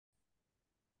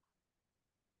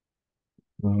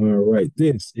All right,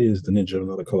 this is the Ninja of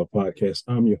Another Color podcast.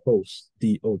 I'm your host,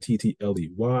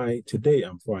 Dottley. Today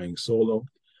I'm flying solo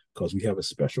because we have a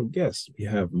special guest. We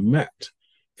have Matt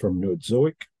from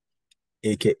Nerdzioc,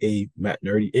 aka Matt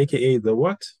Nerdy, aka the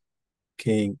what?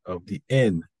 King of the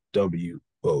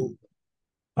NWO.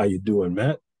 How you doing,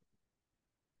 Matt?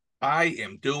 I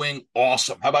am doing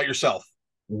awesome. How about yourself?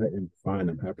 I am fine.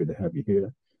 I'm happy to have you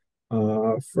here.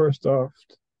 First off,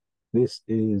 this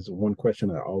is one question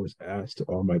I always ask to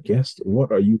all my guests. What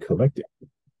are you collecting?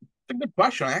 It's a good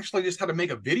question. I actually just had to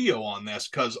make a video on this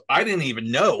because I didn't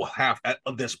even know half at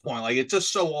this point. Like it's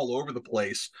just so all over the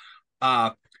place. Uh,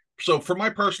 so for my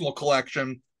personal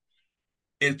collection,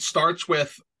 it starts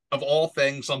with, of all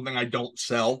things, something I don't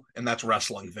sell, and that's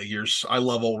wrestling figures. I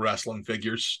love old wrestling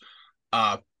figures.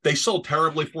 They sold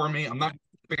terribly for me. I'm not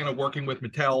a fan of working with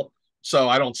Mattel, so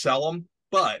I don't sell them,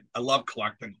 but I love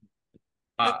collecting.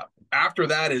 Uh, After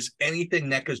that is anything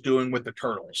NECA's doing with the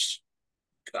Turtles,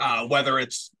 whether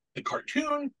it's the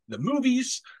cartoon, the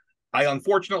movies. I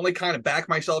unfortunately kind of backed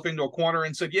myself into a corner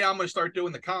and said, yeah, I'm going to start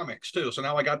doing the comics too. So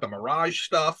now I got the Mirage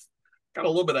stuff, got a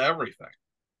little bit of everything.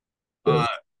 Uh, So,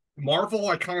 Marvel,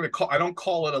 I don't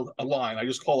call it a line. I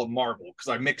just call it Marvel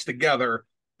because I mix together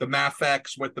the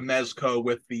Mafex with the Mezco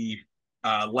with the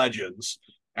Legends.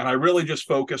 And I really just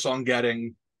focus on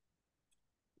getting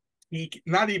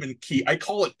not even key. I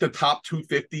call it the top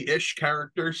 250-ish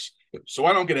characters. So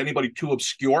I don't get anybody too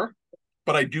obscure,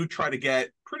 but I do try to get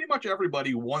pretty much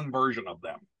everybody one version of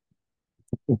them.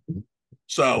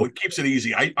 So it keeps it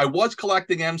easy. I was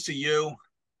collecting MCU.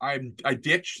 I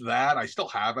ditched that. I still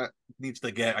have it. Needs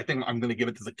to get. I think I'm going to give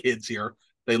it to the kids here.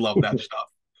 They love that stuff.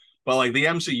 But like the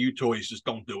MCU toys just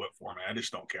don't do it for me. I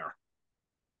just don't care.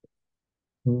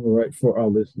 all right, for our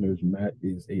listeners, Matt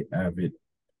is a avid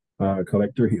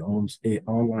collector. He owns a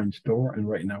online store, and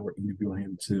right now we're interviewing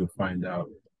him to find out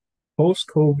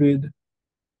post-COVID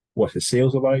what his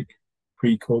sales are like,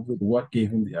 pre-COVID, what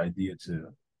gave him the idea to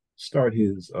start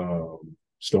his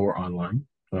store online,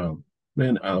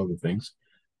 and other things.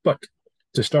 But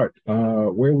to start,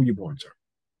 where were you born, sir?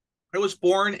 I was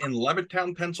born in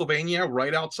Levittown, Pennsylvania,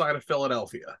 right outside of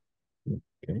Philadelphia.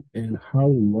 Okay, and how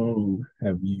long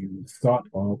have you thought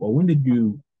of, or when did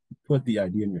you put the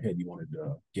idea in your head you wanted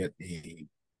to get a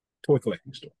toy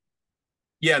collecting store?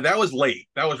 Yeah, that was late.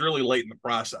 That was really late in the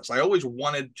process. I always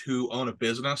wanted to own a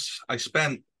business.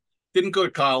 Didn't go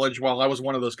to college. Well, I was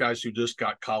one of those guys who just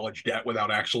got college debt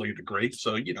without actually a degree.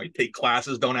 So, you take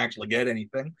classes, don't actually get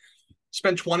anything.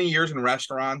 Spent 20 years in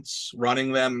restaurants,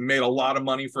 running them, made a lot of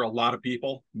money for a lot of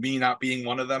people, me not being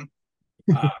one of them.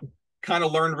 Uh, kind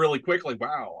of learned really quickly,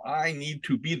 wow, I need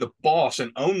to be the boss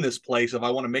and own this place if I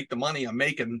want to make the money I'm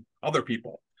making other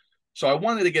people. So I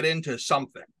wanted to get into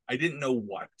something. I didn't know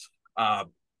what. Uh,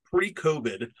 Pre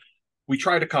COVID, we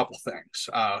tried a couple things.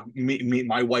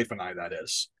 My wife and I, that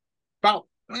is. About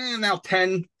now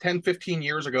 10, 15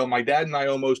 years ago, my dad and I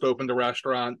almost opened a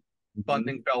restaurant. Mhm.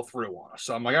 Funding fell through on us.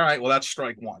 So I'm like, all right, well, that's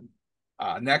strike one.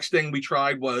 Next thing we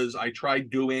tried was I tried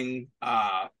doing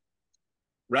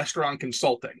restaurant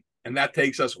consulting, and that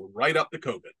takes us right up to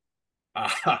COVID.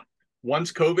 Uh,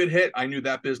 Once COVID hit, I knew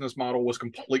that business model was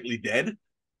completely dead,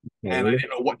 Oh, and I really?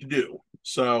 didn't know what to do.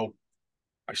 So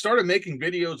I started making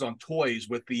videos on toys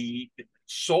with the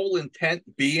sole intent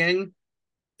being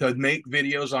to make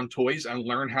videos on toys and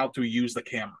learn how to use the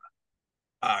camera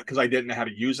because I didn't know how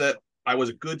to use it. I was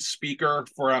a good speaker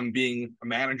from being a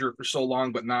manager for so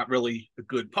long, but not really a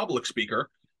good public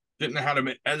speaker. Didn't know how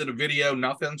to edit a video,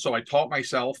 nothing. So I taught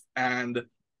myself, and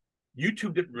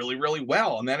YouTube did really, really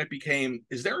well. And then it became,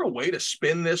 is there a way to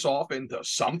spin this off into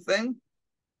something?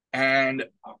 And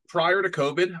prior to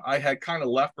COVID, I had kind of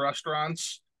left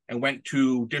restaurants and went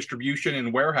to distribution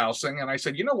and warehousing. And I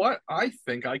said, you know what? I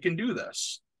think I can do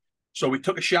this. So we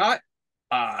took a shot,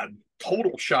 uh,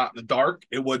 total shot in the dark.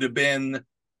 It would have been,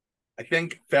 I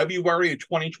think, February of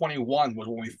 2021 was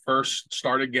when we first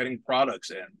started getting products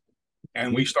in.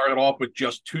 And we Mhm. started off with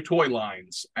just two toy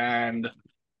lines. And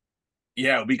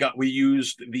yeah, we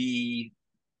used the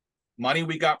money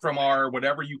we got from our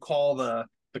whatever you call the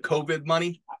COVID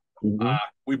money. Mhm.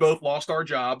 We both lost our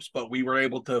jobs, but we were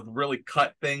able to really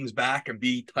cut things back and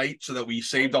be tight so that we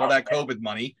saved all that COVID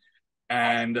money.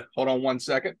 And hold on one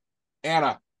second,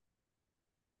 Anna.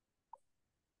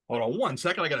 Hold on one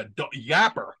second. I got a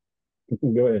yapper.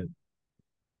 Go ahead.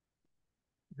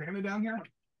 Is Anna down here?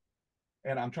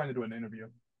 And I'm trying to do an interview.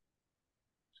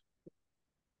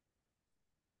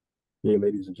 Okay,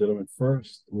 ladies and gentlemen,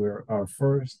 first, we're our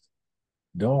first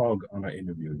dog on our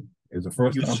interview. It's the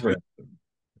first time He's for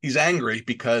he's angry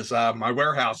because my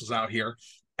warehouse is out here,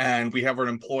 and we have an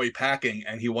employee packing,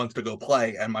 and he wants to go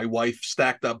play, and my wife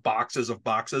stacked up boxes of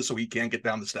boxes so he can't get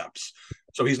down the steps.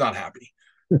 So he's not happy.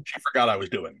 She forgot I was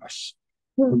doing this.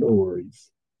 No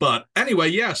worries. But anyway,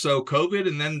 yeah, so COVID,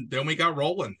 and then we got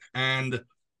rolling and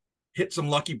hit some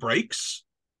lucky breaks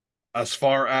as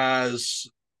far as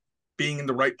being in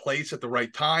the right place at the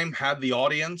right time, had the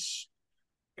audience,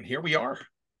 and here we are.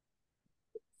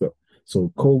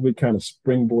 So COVID kind of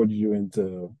springboarded you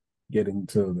into getting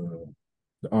to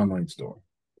the online store.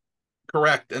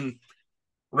 Correct. And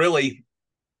really,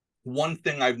 one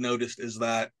thing I've noticed is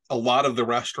that a lot of the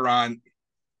restaurant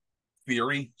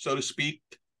theory, so to speak,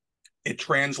 it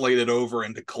translated over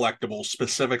into collectibles,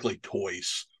 specifically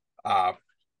toys. Uh,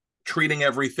 treating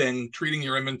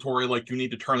your inventory like you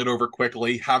need to turn it over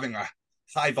quickly, having a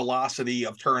high velocity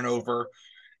of turnover,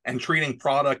 and treating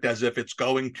product as if it's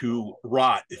going to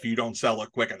rot if you don't sell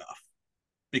it quick enough.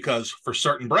 Because for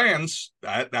certain brands,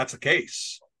 that's the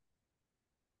case.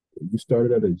 You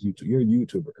started out as YouTube. You're a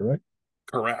YouTuber, correct?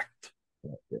 Correct.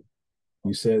 Okay.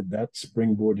 You said that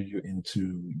springboarded you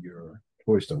into your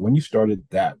toy store. When you started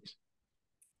that,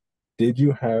 did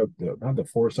you have the not the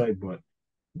foresight, but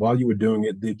while you were doing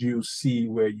it, did you see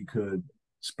where you could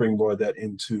springboard that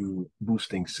into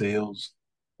boosting sales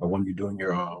when you're doing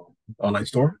your online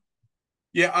store?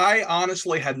 Yeah, I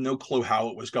honestly had no clue how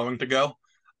it was going to go.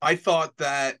 I thought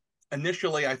that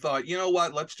initially, I thought, you know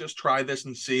what, let's just try this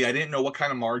and see. I didn't know what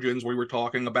kind of margins we were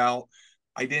talking about.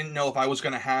 I didn't know if I was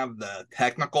going to have the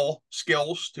technical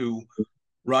skills to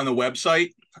run a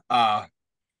website.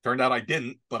 Turned out I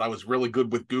didn't, but I was really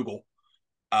good with Google.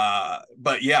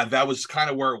 But yeah, that was kind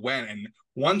of where it went. And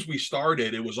once we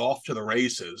started, it was off to the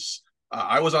races.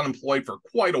 I was unemployed for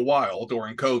quite a while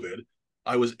during COVID.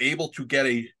 I was able to get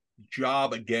a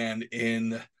job again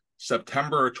in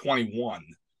September of 21.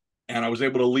 And I was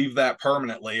able to leave that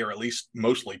permanently, or at least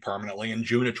mostly permanently, in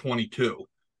June of 22.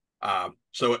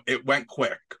 So it went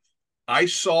quick. I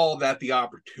saw that the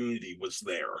opportunity was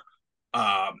there.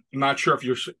 I'm not sure if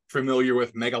you're familiar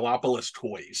with Megalopolis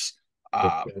Toys.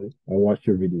 Okay. I watched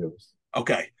your videos.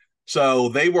 Okay. So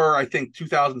they were, I think,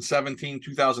 2017,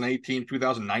 2018,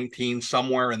 2019,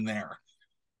 somewhere in there.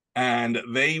 And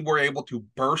they were able to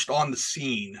burst on the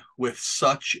scene with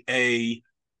such a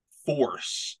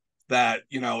force that,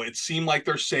 it seemed like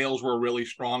their sales were really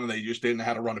strong and they just didn't know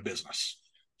how to run a business.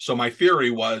 So my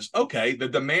theory was, okay, the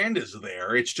demand is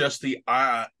there. It's just the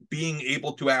being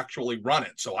able to actually run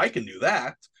it. So I can do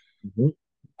that.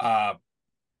 Mm-hmm.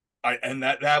 And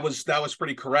that was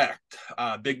pretty correct.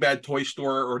 Big Bad Toy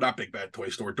Store, or not Big Bad Toy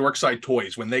Store, Dorkside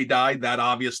Toys. When they died, that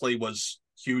obviously was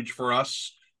huge for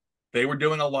us. They were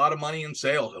doing a lot of money in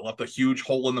sales. It left a huge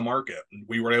hole in the market, and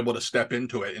we were able to step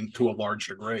into it into a large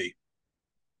degree.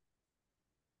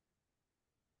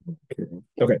 Okay.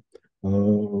 Okay.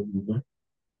 I'm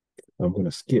going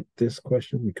to skip this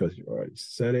question because you already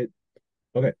said it.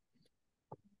 Okay.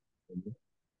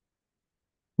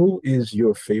 Who is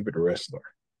your favorite wrestler?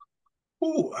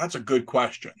 Ooh, that's a good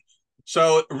question.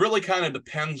 So it really kind of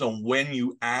depends on when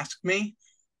you ask me.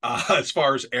 As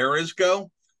far as eras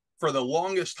go, for the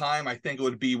longest time, I think it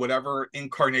would be whatever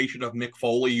incarnation of Mick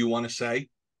Foley you want to say.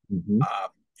 Mm-hmm.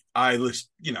 I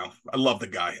love the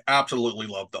guy, absolutely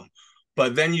loved him.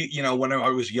 But then when I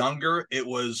was younger, it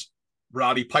was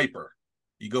Roddy Piper.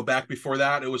 You go back before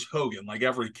that, it was Hogan, like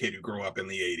every kid who grew up in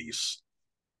the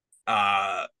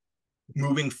 80s.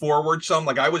 Moving forward some,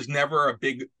 like I was never a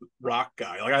big Rock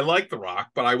guy. Like I like the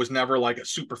Rock, but I was never like a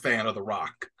super fan of the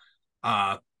Rock.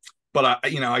 But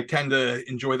I tend to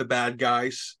enjoy the bad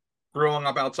guys. Growing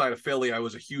up outside of Philly, I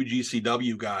was a huge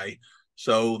ECW guy.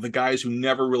 So the guys who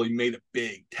never really made it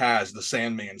big, Taz, the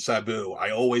Sandman, Sabu,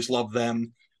 I always loved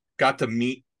them. Got to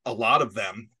meet a lot of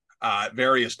them at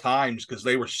various times because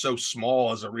they were so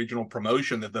small as a regional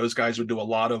promotion that those guys would do a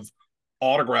lot of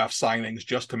autograph signings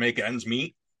just to make ends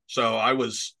meet. So I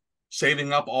was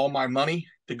saving up all my money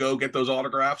to go get those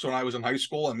autographs when I was in high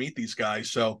school and meet these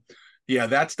guys. So yeah,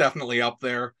 that's definitely up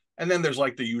there. And then there's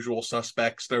like the usual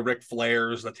suspects, the Ric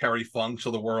Flairs, the Terry Funks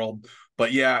of the world.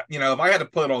 But yeah, if I had to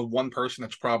put it on one person,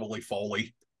 it's probably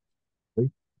Foley. All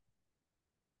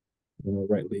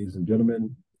right, ladies and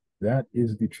gentlemen, that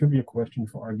is the trivia question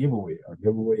for our giveaway. Our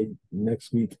giveaway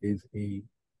next week is a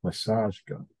massage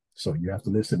gun. So you have to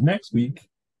listen next week.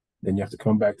 Then you have to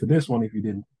come back to this one if you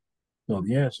didn't know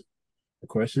the answer. The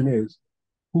question is,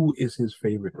 who is his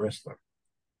favorite wrestler?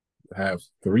 You have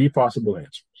three possible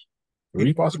answers.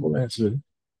 Three possible answers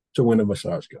to win a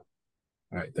massage gun.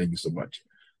 All right, thank you so much.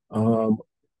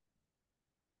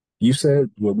 You said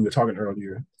when we were talking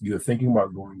earlier, you were thinking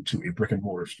about going to a brick and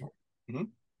mortar store. Mm-hmm.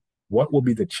 What will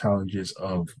be the challenges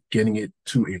of getting it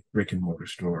to a brick and mortar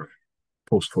store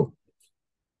post-COVID?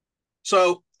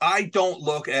 So I don't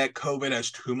look at COVID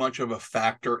as too much of a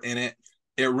factor in it.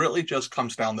 It really just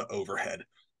comes down to overhead.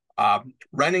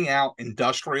 Renting out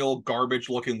industrial garbage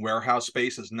looking warehouse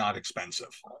space is not expensive.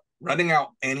 Renting out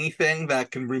anything that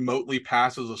can remotely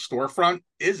pass as a storefront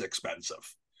is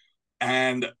expensive.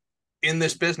 And in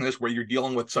this business where you're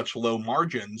dealing with such low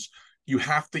margins, you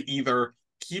have to either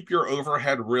keep your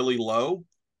overhead really low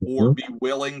or Mhm. be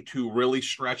willing to really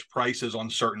stretch prices on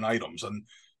certain items. And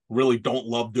really don't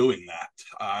love doing that.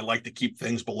 I like to keep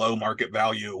things below market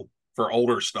value for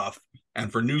older stuff.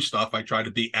 And for new stuff, I try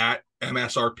to be at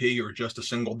MSRP or just a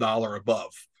single dollar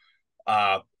above.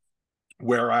 Uh,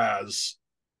 Whereas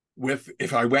with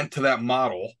if I went to that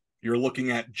model, you're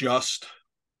looking at just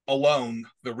alone,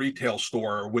 the retail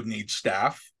store would need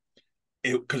staff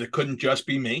because it couldn't just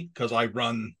be me because I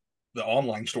run the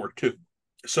online store too.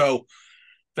 So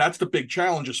that's the big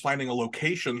challenge is finding a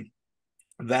location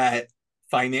that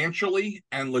financially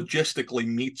and logistically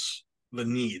meets the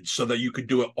needs so that you could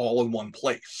do it all in one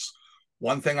place.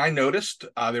 One thing I noticed,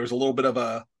 there was a little bit of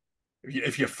a,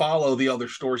 if you follow the other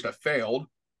stores that failed,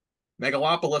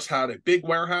 Megalopolis had a big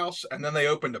warehouse and then they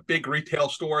opened a big retail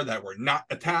store that were not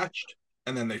attached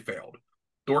and then they failed.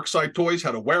 Dorkside Toys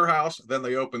had a warehouse, then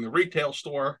they opened the retail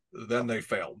store, then they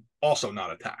failed, also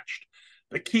not attached.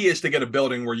 The key is to get a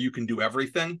building where you can do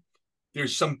everything.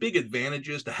 There's some big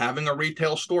advantages to having a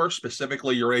retail store.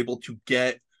 Specifically, you're able to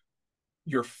get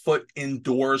your foot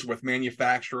indoors with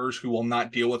manufacturers who will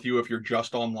not deal with you if you're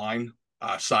just online,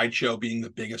 Sideshow being the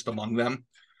biggest among them.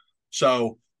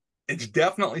 So it's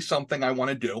definitely something I want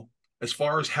to do. As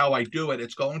far as how I do it,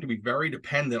 it's going to be very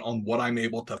dependent on what I'm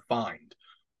able to find.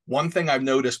 One thing I've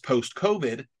noticed post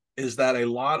COVID is that a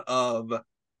lot of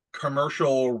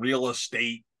commercial real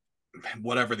estate,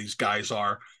 whatever these guys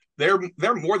are,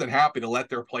 they're more than happy to let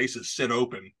their places sit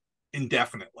open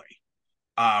indefinitely,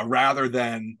 rather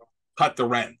than cut the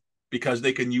rent because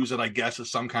they can use it, I guess, as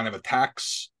some kind of a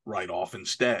tax write-off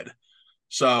instead.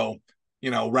 So,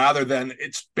 rather than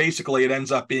it's basically it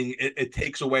ends up being it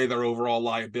takes away their overall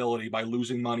liability by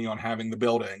losing money on having the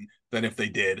building than if they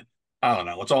did. I don't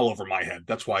know. It's all over my head.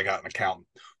 That's why I got an accountant.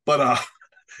 But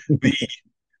the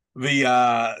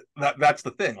that's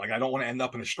the thing. Like I don't want to end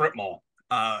up in a strip mall.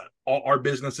 Our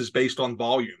business is based on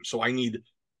volume, so I need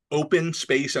open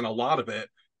space and a lot of it.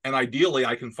 And ideally,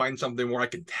 I can find something where I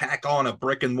can tack on a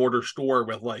brick and mortar store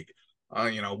with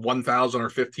 1,000 or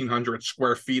 1,500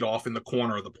 square feet off in the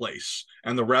corner of the place,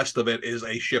 and the rest of it is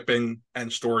a shipping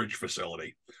and storage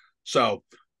facility. So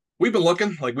we've been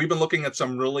looking at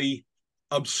some really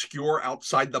obscure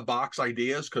outside the box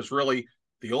ideas because really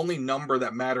the only number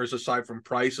that matters aside from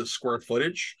price is square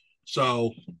footage.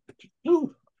 So, of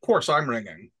course, I'm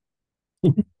ringing.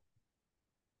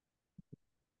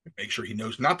 Make sure he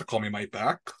knows not to call me right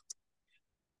back.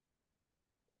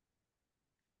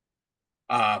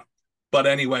 Uh, but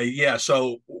anyway, yeah.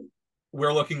 So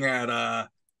we're looking at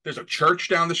there's a church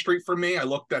down the street from me. I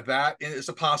looked at that as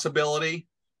a possibility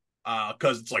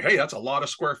because it's like, hey, that's a lot of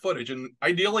square footage, and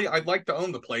ideally, I'd like to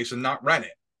own the place and not rent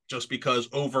it, just because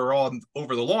overall,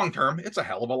 over the long term, it's a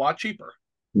hell of a lot cheaper.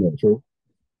 Yeah, true.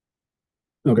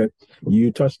 Okay.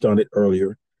 You touched on it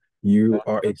earlier. You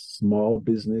are a small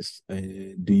business,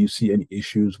 and do you see any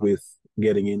issues with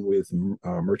getting in with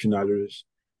merchandisers?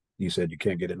 You said you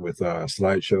can't get in with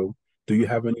Slideshow. Do you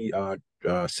have any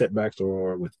setbacks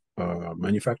or with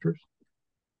manufacturers?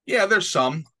 Yeah, there's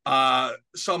some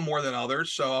more than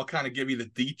others. So I'll kind of give you the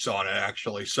deets on it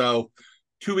actually. So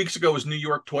 2 weeks ago was New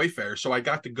York Toy Fair. So I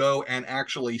got to go and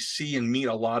actually see and meet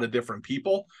a lot of different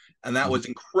people. And that Mhm. was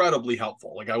incredibly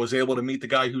helpful. Like I was able to meet the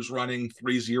guy who's running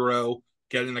 3-0,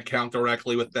 get an account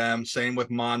directly with them. Same with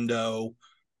Mondo.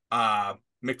 Uh,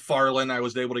 McFarlane, I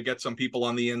was able to get some people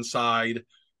on the inside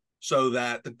so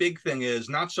that the big thing is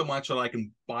not so much that I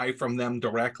can buy from them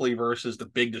directly versus the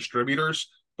big distributors,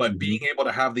 but being Mhm. able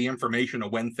to have the information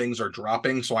of when things are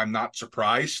dropping so I'm not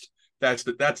surprised. That's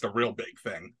the real big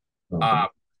thing. Okay. Uh,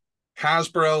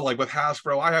 Hasbro, like with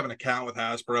Hasbro, I have an account with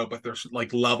Hasbro, but there's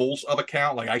like levels of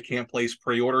account. Like I can't place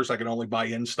pre-orders. I can only buy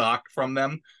in stock from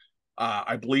them.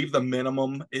 I believe the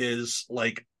minimum is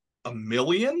like 1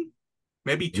 million,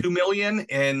 maybe Mhm. 2 million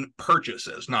in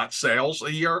purchases, not sales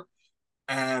a year.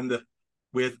 And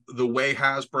with the way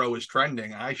Hasbro is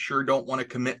trending, I sure don't want to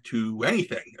commit to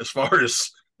anything as far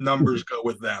as numbers go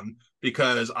with them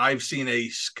because I've seen a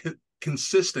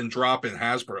consistent drop in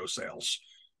Hasbro sales.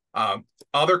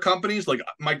 Other companies, like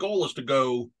my goal is to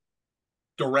go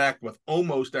direct with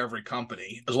almost every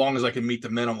company as long as I can meet the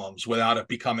minimums without it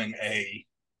becoming a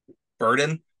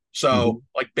burden. So Hmm.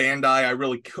 like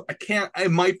Bandai, I can't, I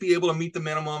might be able to meet the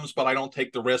minimums, but I don't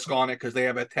take the risk on it because they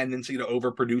have a tendency to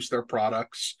overproduce their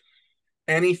products.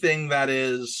 Anything that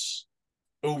is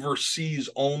overseas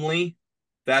only,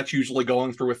 that's usually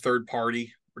going through a third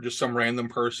party or just some random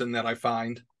person that I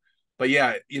find. But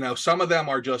yeah, some of them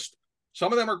are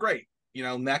great.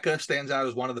 NECA stands out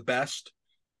as one of the best.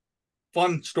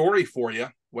 Fun story for you.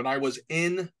 When I was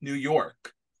in New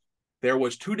York, there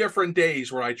was 2 different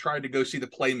days where I tried to go see the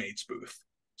Playmates booth.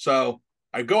 So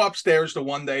I go upstairs to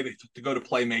one day to go to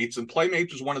Playmates, and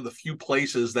Playmates was one of the few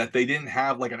places that they didn't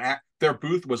have like an app. Their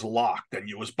booth was locked and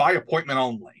it was by appointment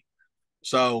only.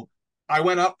 So I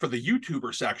went up for the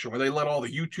YouTuber section where they let all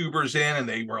the YouTubers in and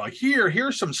they were like,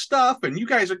 here's some stuff, and you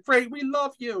guys are great. We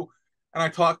love you. And I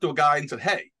talked to a guy and said,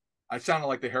 hey, I sounded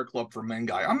like the hair club for men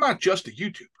guy. I'm not just a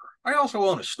YouTuber. I also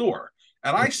own a store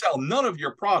and I sell none of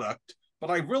your product, but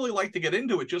I really like to get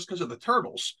into it just because of the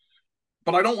turtles.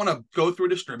 But I don't want to go through a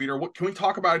distributor. What can we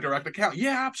talk about a direct account?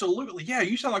 Yeah, absolutely. Yeah,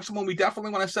 you sound like someone we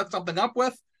definitely want to set something up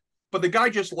with. But the guy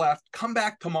just left. Come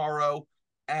back tomorrow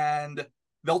and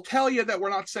they'll tell you that we're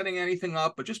not setting anything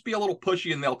up, but just be a little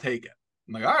pushy and they'll take it.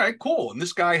 I'm like, all right, cool. And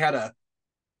this guy had a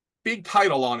big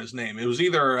title on his name. It was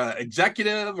either an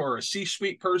executive or a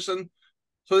C-suite person.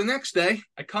 So the next day,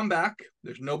 I come back.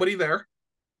 There's nobody there,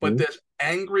 but Hmm. this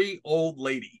angry old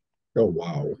lady, Oh,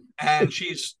 wow. and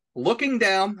she's looking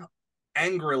down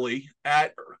angrily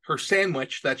at her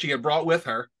sandwich that she had brought with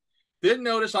her. Didn't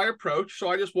notice I approached, so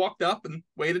I just walked up and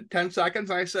waited 10 seconds.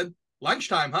 And I said,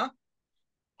 lunchtime, huh?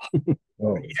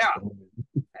 Oh, Yeah.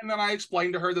 And then I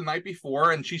explained to her the night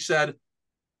before, and she said,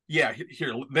 yeah,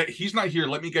 here, he's not here.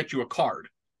 Let me get you a card.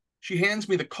 She hands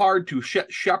me the card to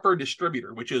Shepherd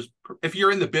Distributor, which is, if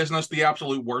you're in the business, the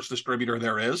absolute worst distributor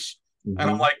there is. And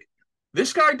I'm hmm. like,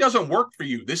 this guy doesn't work for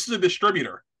you. This is a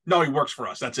distributor. No, he works for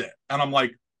us. That's it. And I'm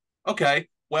like, okay,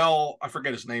 well, I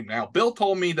forget his name now. Bill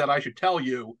told me that I should tell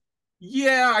you,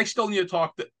 yeah, I still need to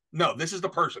talk to, no, this is the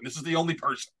person. This is the only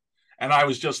person. And I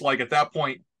was just like, at that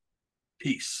point,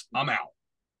 peace. I'm out.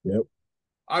 Yep.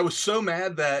 I was so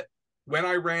mad that when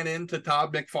I ran into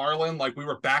Todd McFarlane, like we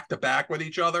were back to back with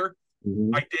each other,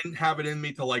 Hmm. I didn't have it in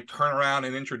me to like turn around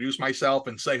and introduce myself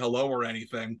and say hello or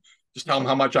anything. Just tell him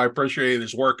how much I appreciated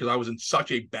his work because I was in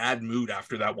such a bad mood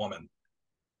after that woman.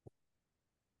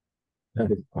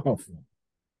 That is awful.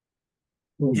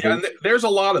 Oh, Yeah, but and there's a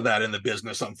lot of that in the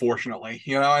business, unfortunately,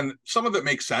 and some of it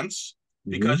makes sense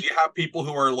because hmm. you have people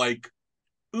who are like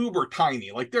uber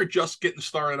tiny, like they're just getting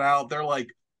started out. They're like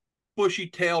bushy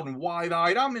tailed and wide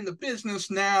eyed. I'm in the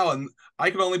business now and I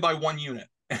can only buy one unit.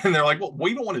 And they're like, well,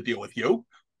 we don't want to deal with you,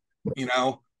 you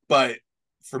know? But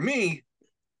for me,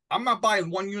 I'm not buying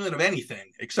one unit of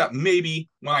anything except maybe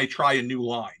when I try a new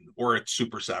line or it's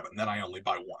Super 7. Then I only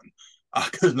buy one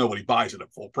because nobody buys it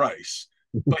at full price.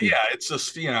 But yeah, it's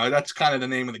just, that's kind of the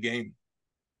name of the game.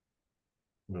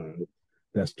 Uh,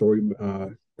 that story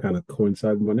kind of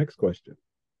coincides with my next question.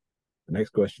 The next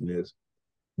question is,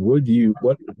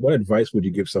 what advice would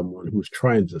you give someone who's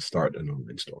trying to start an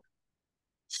online store?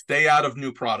 Stay out of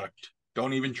new product.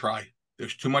 Don't even try.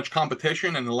 There's too much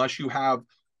competition. And unless you have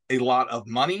a lot of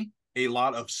money, a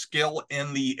lot of skill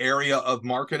in the area of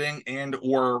marketing and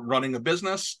or running a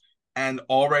business and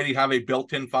already have a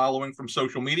built-in following from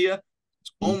social media,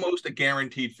 it's almost a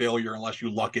guaranteed failure unless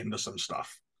you luck into some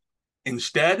stuff.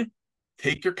 Instead,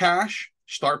 take your cash,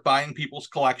 start buying people's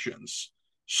collections,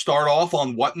 start off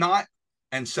on Whatnot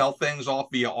and sell things off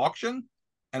via auction,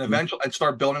 and eventually and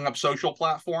start building up social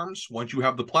platforms. Once you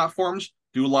have the platforms,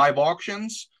 do live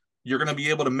auctions. You're going to be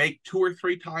able to make two or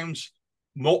three times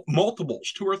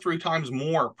multiples, 2 or 3 times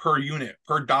more per unit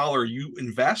per dollar you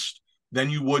invest than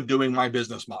you would doing my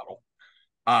business model.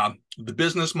 The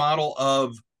business model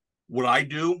of what I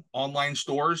do, online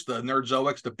stores, the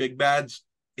Nerdziocs, the big bads,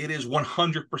 it is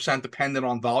 100% dependent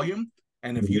on volume.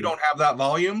 And if you Mhm. don't have that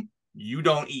volume, you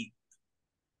don't eat.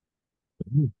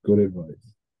 Good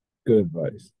advice. Good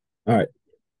advice. All right.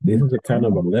 This is a kind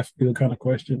of a left field kind of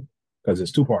question because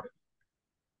it's two part.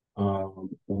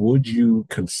 Would you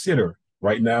consider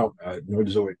right now,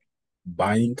 Nerdzioc,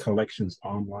 buying collections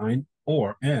online,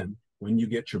 or and when you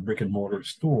get your brick and mortar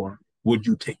store, would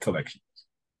you take collections?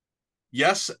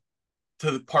 Yes,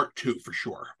 to the part two for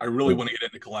sure. I really Okay. want to get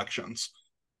into collections.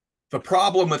 The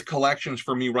problem with collections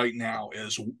for me right now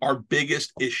is our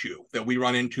biggest issue that we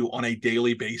run into on a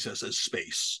daily basis is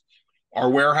space. Our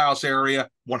warehouse area,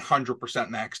 100%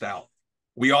 maxed out.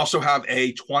 We also have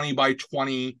a 20 by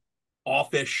 20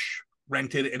 office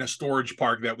rented in a storage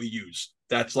park that we use.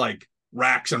 That's like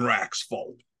racks and racks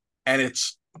full. And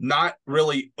it's not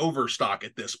really overstock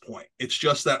at this point. It's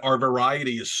just that our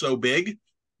variety is so big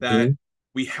that Mhm.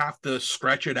 we have to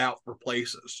stretch it out for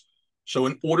places. So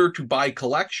in order to buy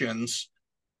collections,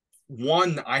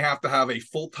 one, I have to have a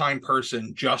full-time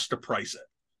person just to price it.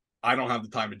 I don't have the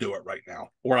time to do it right now,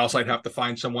 or else I'd have to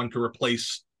find someone to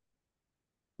replace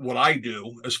what I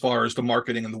do as far as the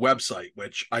marketing and the website,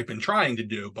 which I've been trying to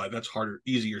do, but that's harder,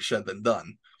 easier said than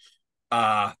done.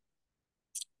 Uh,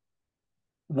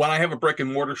 when I have a brick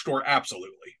and mortar store,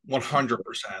 absolutely,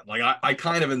 100%. Like I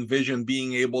kind of envision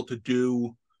being able to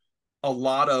do a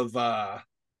lot of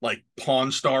like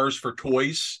Pawn Stars for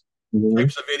toys Mhm.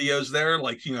 types of videos there.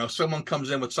 Like, someone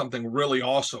comes in with something really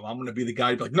awesome. I'm going to be the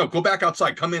guy to be like, no, go back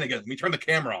outside, come in again. Let me turn the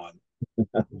camera on.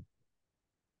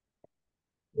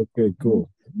 Okay,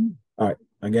 cool. All right,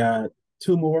 I got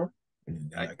two more,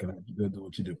 and Okay. I can have you go do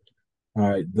what you do. All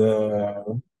right,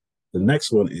 the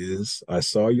next one is I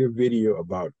saw your video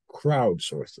about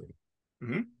crowdsourcing.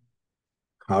 Mm-hmm.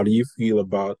 How do you feel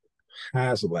about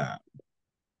haslab,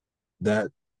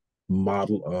 that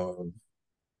model of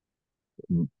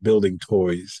building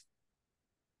toys?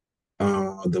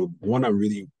 The one I'm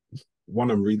really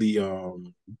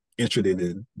interested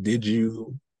in. Did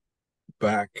you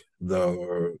back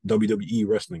the WWE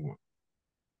wrestling one?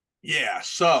 Yeah.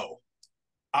 So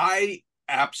I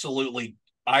absolutely,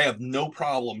 I have no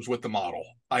problems with the model.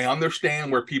 I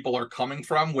understand where people are coming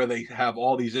from, where they have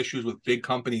all these issues with big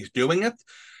companies doing it.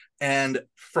 And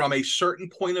from a certain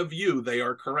point of view, they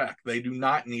are correct. They do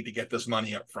not need to get this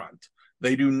money up front.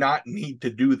 They do not need to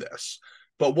do this.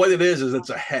 But what it is it's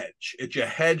a hedge. It's a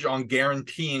hedge on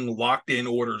guaranteeing locked in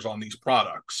orders on these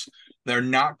products. They're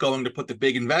not going to put the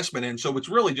big investment in. So it's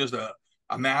really just a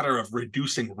matter of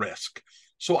reducing risk.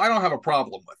 So I don't have a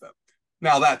problem with it.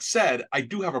 Now, that said, I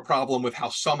do have a problem with how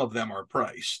some of them are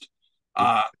priced.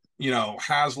 Uh,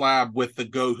 HasLab with the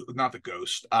ghost, not the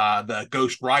ghost, the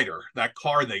Ghost Rider, that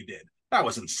car they did, that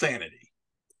was insanity.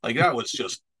 Like that was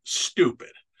just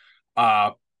stupid.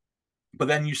 Uh, but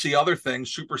then you see other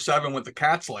things, Super 7 with the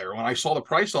Cat Slayer. When I saw the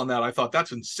price on that, I thought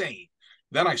that's insane.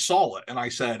 Then I saw it and I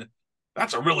said,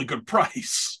 that's a really good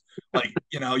price. Like,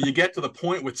 you get to the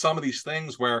point with some of these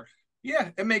things where, yeah,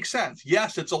 it makes sense.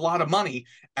 Yes, it's a lot of money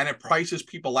and it prices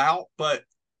people out, but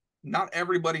not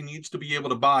everybody needs to be able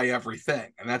to buy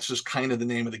everything. And that's just kind of the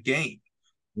name of the game.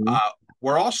 Mhm. Uh,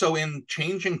 we're also in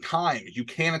changing times. You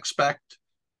can't expect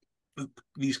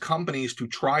these companies to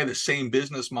try the same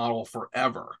business model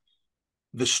forever.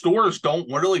 The stores don't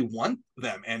really want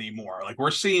them anymore. Like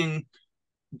we're seeing,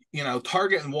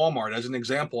 Target and Walmart as an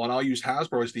example, and I'll use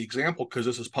Hasbro as the example because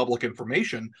this is public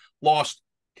information, lost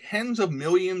tens of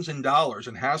millions in dollars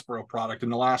in Hasbro product in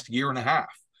the last year and a half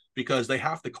because they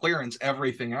have to clearance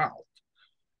everything out.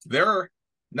 They're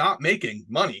not making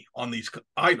money on these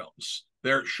items.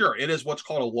 They're sure it is what's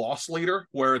called a loss leader,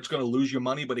 where it's going to lose your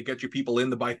money, but it gets you people in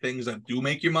to buy things that do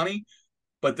make you money.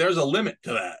 But there's a limit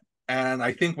to that. And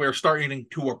I think we're starting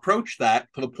to approach that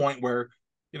to the point where,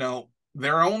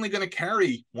 they're only going to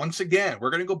carry, once again,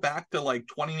 we're going to go back to like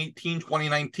 2018,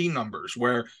 2019 numbers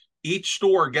where each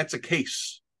store gets a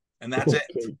case and that's it.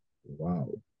 Okay. Wow.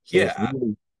 So that's Yeah,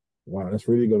 really wow. That's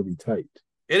really going to be tight.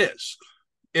 it is.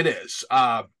 It is.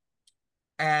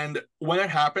 And when it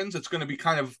happens, it's going to be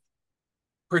kind of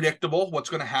predictable what's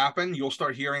going to happen. You'll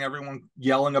start hearing everyone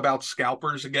yelling about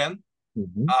scalpers again.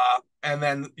 Mhm. And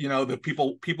then, the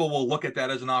people will look at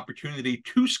that as an opportunity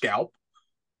to scalp,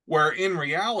 where in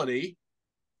reality,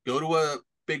 go to a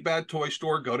big bad toy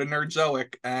store, go to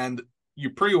Nerdzioc, and you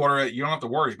pre-order it. You don't have to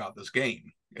worry about this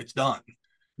game. It's done.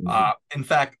 Mhm. In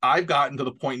fact, I've gotten to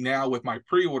the point now with my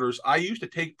pre-orders. I used to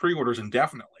take pre-orders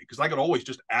indefinitely because I could always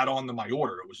just add on to my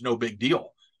order. It was no big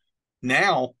deal.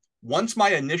 Now, once my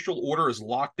initial order is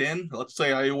locked in, let's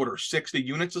say I order 60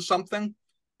 units of something,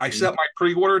 I Mhm. set my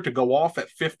pre-order to go off at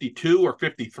 52 or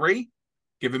 53,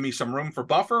 giving me some room for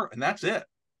buffer, and that's it.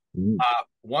 Mhm.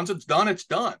 Once it's done, it's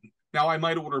done. Now I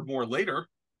might order more later,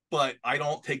 but I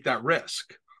don't take that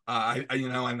risk.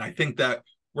 And I think that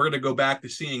we're going to go back to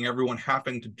seeing everyone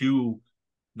having to do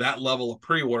that level of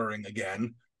pre-ordering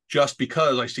again, just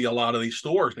because I see a lot of these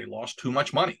stores they lost too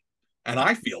much money, and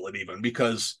I feel it even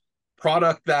because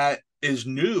product that is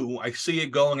new, I see it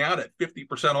going out at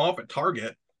 50% off at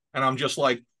Target, and I'm just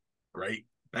like, great,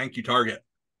 thank you, Target.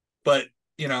 But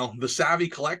the savvy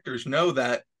collectors know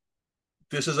that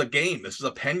this is a game. This is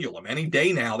a pendulum. Any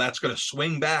day now, that's going to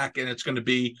swing back and it's going to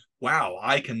be, wow,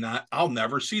 I'll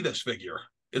never see this figure.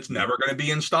 It's never going to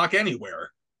be in stock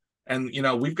anywhere. And,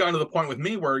 we've gotten to the point with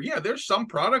me where, yeah, there's some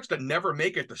products that never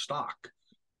make it to stock.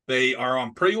 They are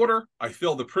on pre order. I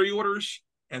fill the pre orders.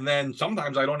 And then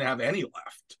sometimes I don't have any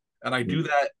left. And I do Mhm.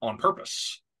 that on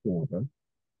purpose. Okay.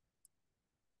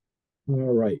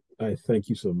 All right. I thank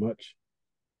you so much.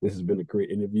 This has been a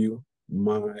great interview.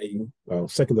 my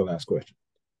second to last question.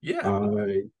 Yeah.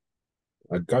 I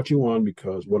I got you on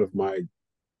because one of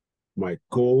my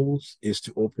goals is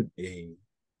to open a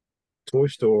toy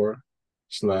store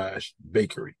slash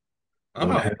bakery. One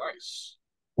Oh, half nice.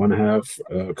 one half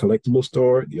a collectible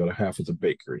store, the other half is a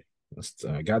bakery.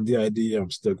 I got the idea.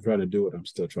 I'm still trying to do it. I'm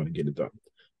still trying to get it done.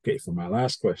 Okay, for my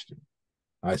last question,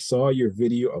 I saw your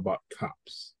video about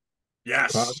cops.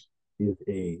 Cops Yes. is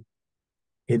a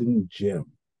hidden gem.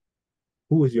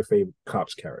 Who is your favorite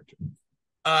cops character?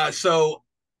 So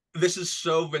this is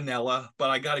so vanilla, but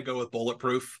I got to go with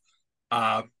Bulletproof.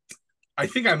 Uh, I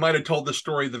think I might have told the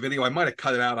story of the video. I might have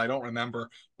cut it out. I don't remember.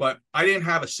 But I didn't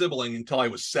have a sibling until I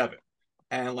was 7.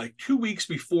 And like 2 weeks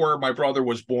before my brother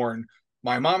was born,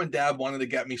 my mom and dad wanted to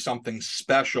get me something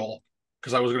special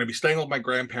because I was going to be staying with my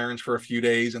grandparents for a few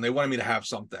days and they wanted me to have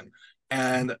something.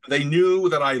 And they knew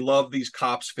that I love these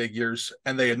cops figures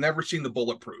and they had never seen the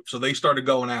Bulletproof. So they started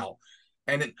going out.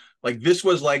 And this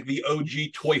was like the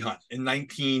OG toy hunt in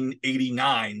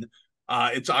 1989.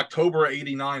 It's October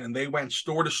 '89, and they went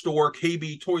store to store,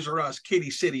 KB, Toys R Us, Kitty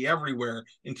City, everywhere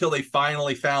until they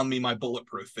finally found me my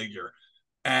Bulletproof figure.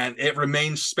 And it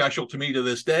remains special to me to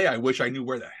this day. I wish I knew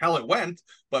where the hell it went,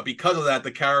 but because of that,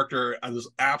 the character, I just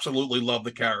absolutely love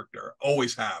the character.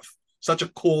 Always have. Such a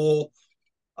cool,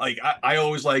 I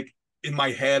always like in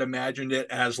my head imagined it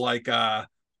as like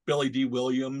Billy D.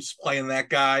 Williams playing that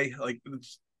guy. Like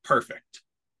it's perfect.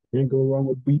 Can't go wrong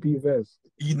with BP Vest.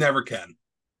 You never can.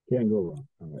 Can't go wrong.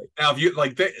 All right. Now, if you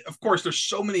of course, there's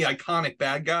so many iconic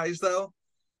bad guys though,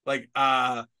 like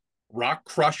Rock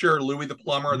Crusher, Louis the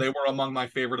Plumber. They were among my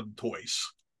favorite of the toys.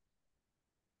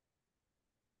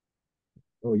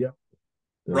 Oh yeah.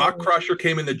 Rock Uh, Crusher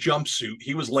came in the jumpsuit.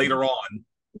 He was later on.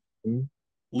 mm,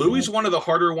 Louis uh, is one of the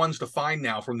harder ones to find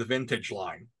now from the vintage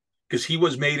line because he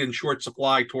was made in short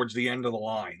supply towards the end of the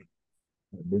line.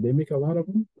 did they make a lot of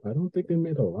them? I don't think they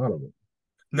made a lot of them.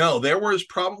 No, there was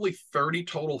probably 30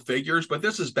 total figures, but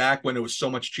this is back when it was so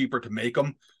much cheaper to make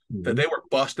them that Mhm. they were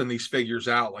busting these figures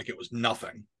out like it was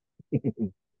nothing.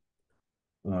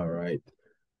 All right.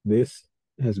 This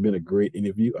has been a great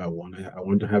interview. I want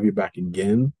to have you back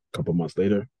again a couple months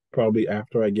later, probably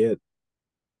after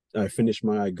I finish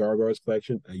my Gargoyles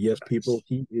collection. Yes, people,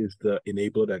 he is the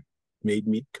enabler that made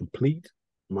me complete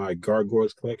my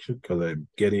Gargoyles collection because I'm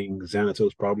getting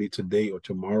Xanatos probably today or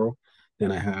tomorrow.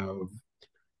 Then I have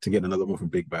to get another one from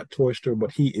Big Bad Toy Store,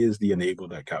 but he is the enabler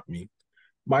that got me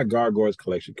my Gargoyles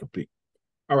collection complete.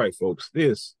 All right, folks,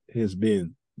 this has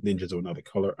been Ninjas of Another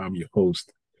Color. I'm your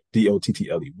host,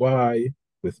 Dottley,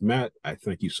 with Matt. I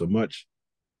thank you so much.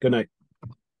 Good night.